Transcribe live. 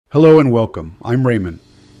Hello and welcome. I'm Raymond,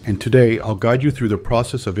 and today I'll guide you through the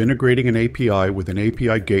process of integrating an API with an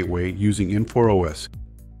API gateway using Infor OS.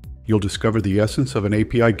 You'll discover the essence of an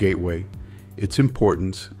API gateway, its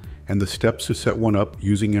importance, and the steps to set one up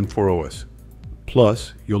using Infor OS.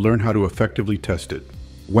 Plus, you'll learn how to effectively test it.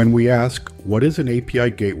 When we ask, what is an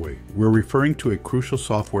API gateway, we're referring to a crucial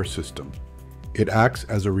software system. It acts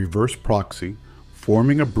as a reverse proxy,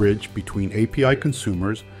 forming a bridge between API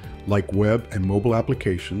consumers like web and mobile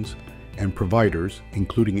applications, and providers,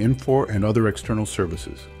 including Infor and other external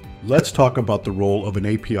services. Let's talk about the role of an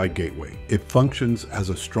API gateway. It functions as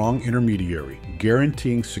a strong intermediary,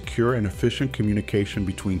 guaranteeing secure and efficient communication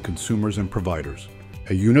between consumers and providers.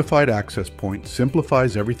 A unified access point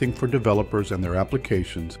simplifies everything for developers and their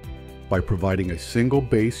applications by providing a single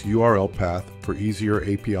base URL path for easier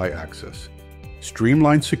API access.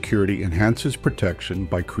 Streamline security enhances protection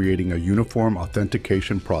by creating a uniform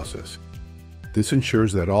authentication process. This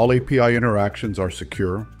ensures that all API interactions are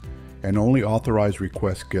secure and only authorized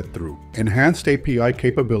requests get through. Enhanced API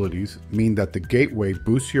capabilities mean that the gateway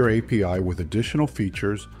boosts your API with additional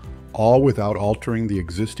features, all without altering the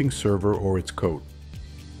existing server or its code.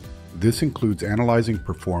 This includes analyzing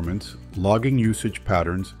performance, logging usage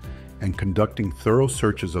patterns, and conducting thorough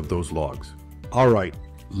searches of those logs. All right.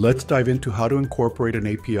 Let's dive into how to incorporate an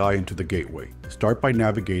API into the gateway. Start by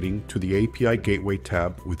navigating to the API Gateway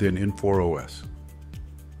tab within Infor OS.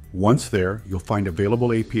 Once there, you'll find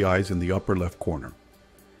available APIs in the upper left corner.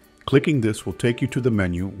 Clicking this will take you to the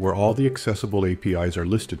menu where all the accessible APIs are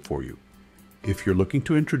listed for you. If you're looking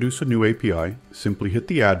to introduce a new API, simply hit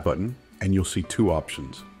the Add button and you'll see two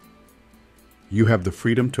options. You have the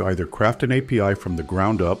freedom to either craft an API from the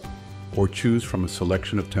ground up or choose from a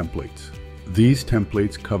selection of templates. These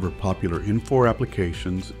templates cover popular Infor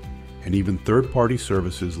applications and even third-party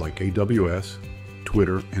services like AWS,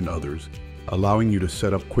 Twitter, and others, allowing you to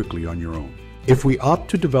set up quickly on your own. If we opt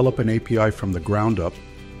to develop an API from the ground up,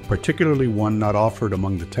 particularly one not offered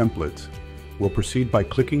among the templates, we'll proceed by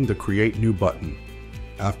clicking the Create New button.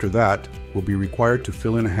 After that, we'll be required to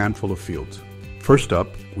fill in a handful of fields. First up,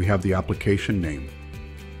 we have the application name.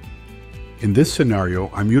 In this scenario,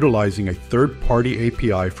 I'm utilizing a third-party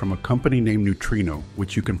API from a company named Neutrino,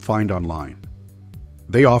 which you can find online.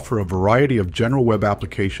 They offer a variety of general web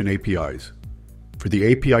application APIs. For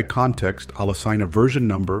the API context, I'll assign a version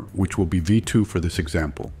number, which will be v2 for this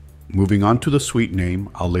example. Moving on to the suite name,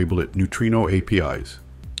 I'll label it Neutrino APIs.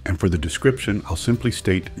 And for the description, I'll simply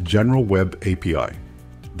state General Web API.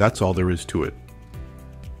 That's all there is to it.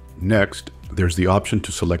 Next, there's the option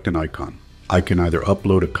to select an icon. I can either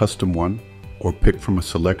upload a custom one or pick from a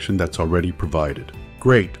selection that's already provided.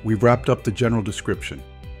 Great, we've wrapped up the general description.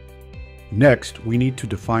 Next, we need to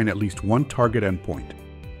define at least one target endpoint.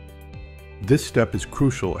 This step is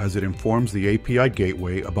crucial as it informs the API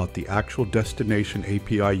gateway about the actual destination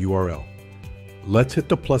API URL. Let's hit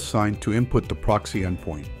the plus sign to input the proxy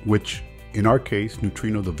endpoint, which, in our case,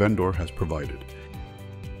 Neutrino the vendor has provided.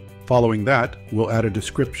 Following that, we'll add a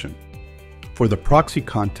description. For the proxy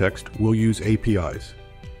context, we'll use APIs.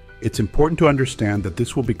 It's important to understand that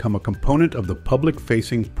this will become a component of the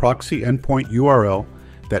public-facing proxy endpoint URL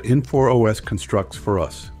that Infor OS constructs for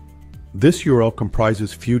us. This URL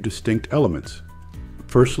comprises few distinct elements.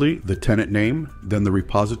 Firstly, the tenant name, then the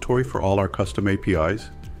repository for all our custom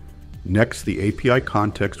APIs. Next, the API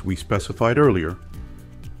context we specified earlier.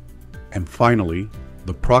 And finally,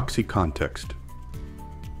 the proxy context.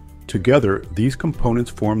 Together, these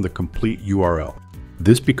components form the complete URL.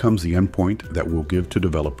 This becomes the endpoint that we'll give to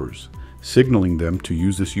developers, signaling them to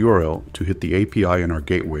use this URL to hit the API in our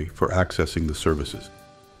gateway for accessing the services.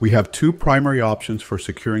 We have two primary options for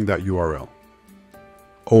securing that URL.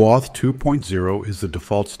 OAuth 2.0 is the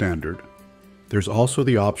default standard. There's also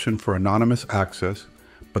the option for anonymous access,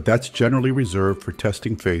 but that's generally reserved for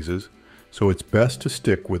testing phases, so it's best to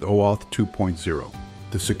stick with OAuth 2.0.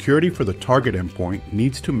 The security for the target endpoint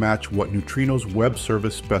needs to match what Neutrino's web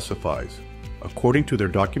service specifies. According to their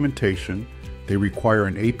documentation, they require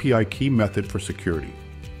an API key method for security.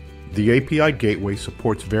 The API gateway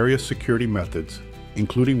supports various security methods,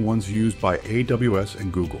 including ones used by AWS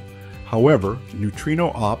and Google. However,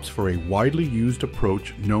 Neutrino opts for a widely used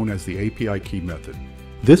approach known as the API key method.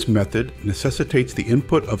 This method necessitates the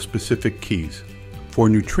input of specific keys. For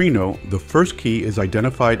Neutrino, the first key is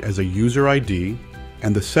identified as a user ID,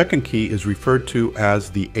 and the second key is referred to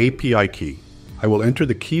as the API key. I will enter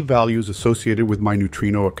the key values associated with my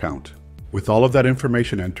Neutrino account. With all of that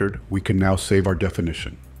information entered, we can now save our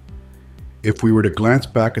definition. If we were to glance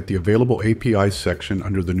back at the available APIs section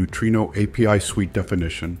under the Neutrino API Suite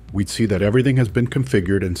definition, we'd see that everything has been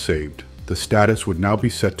configured and saved. The status would now be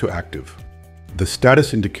set to active. The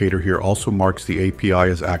status indicator here also marks the API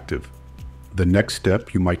as active. The next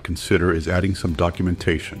step you might consider is adding some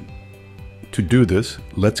documentation. To do this,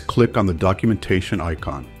 let's click on the documentation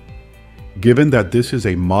icon. Given that this is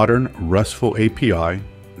a modern RESTful API,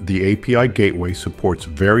 the API Gateway supports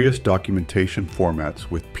various documentation formats,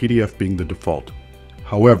 with PDF being the default.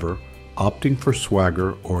 However, opting for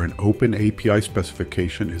Swagger or an open API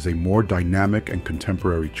specification is a more dynamic and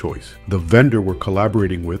contemporary choice. The vendor we're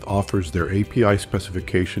collaborating with offers their API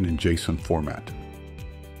specification in JSON format.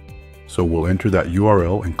 So we'll enter that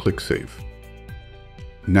URL and click Save.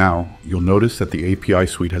 Now, you'll notice that the API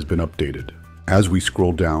suite has been updated. As we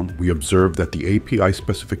scroll down, we observe that the API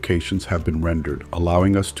specifications have been rendered,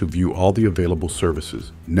 allowing us to view all the available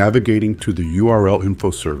services. Navigating to the URL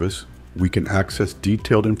info service, we can access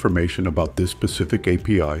detailed information about this specific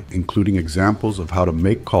API, including examples of how to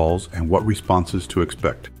make calls and what responses to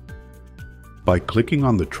expect. By clicking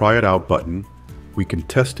on the Try It Out button, we can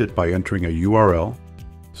test it by entering a URL,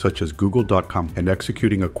 such as google.com, and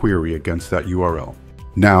executing a query against that URL.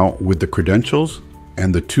 Now, with the credentials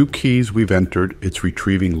and the 2 keys we've entered, it's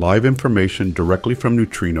retrieving live information directly from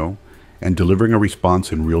Neutrino and delivering a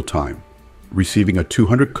response in real time. Receiving a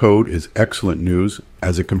 200 code is excellent news,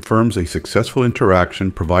 as it confirms a successful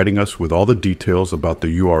interaction, providing us with all the details about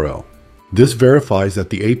the URL. This verifies that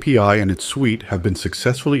the API and its suite have been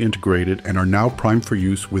successfully integrated and are now primed for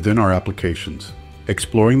use within our applications.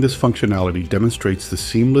 Exploring this functionality demonstrates the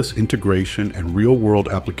seamless integration and real-world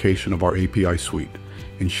application of our API suite,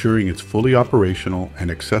 ensuring it's fully operational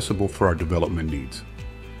and accessible for our development needs.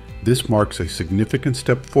 This marks a significant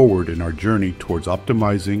step forward in our journey towards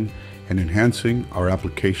optimizing and enhancing our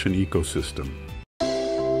application ecosystem.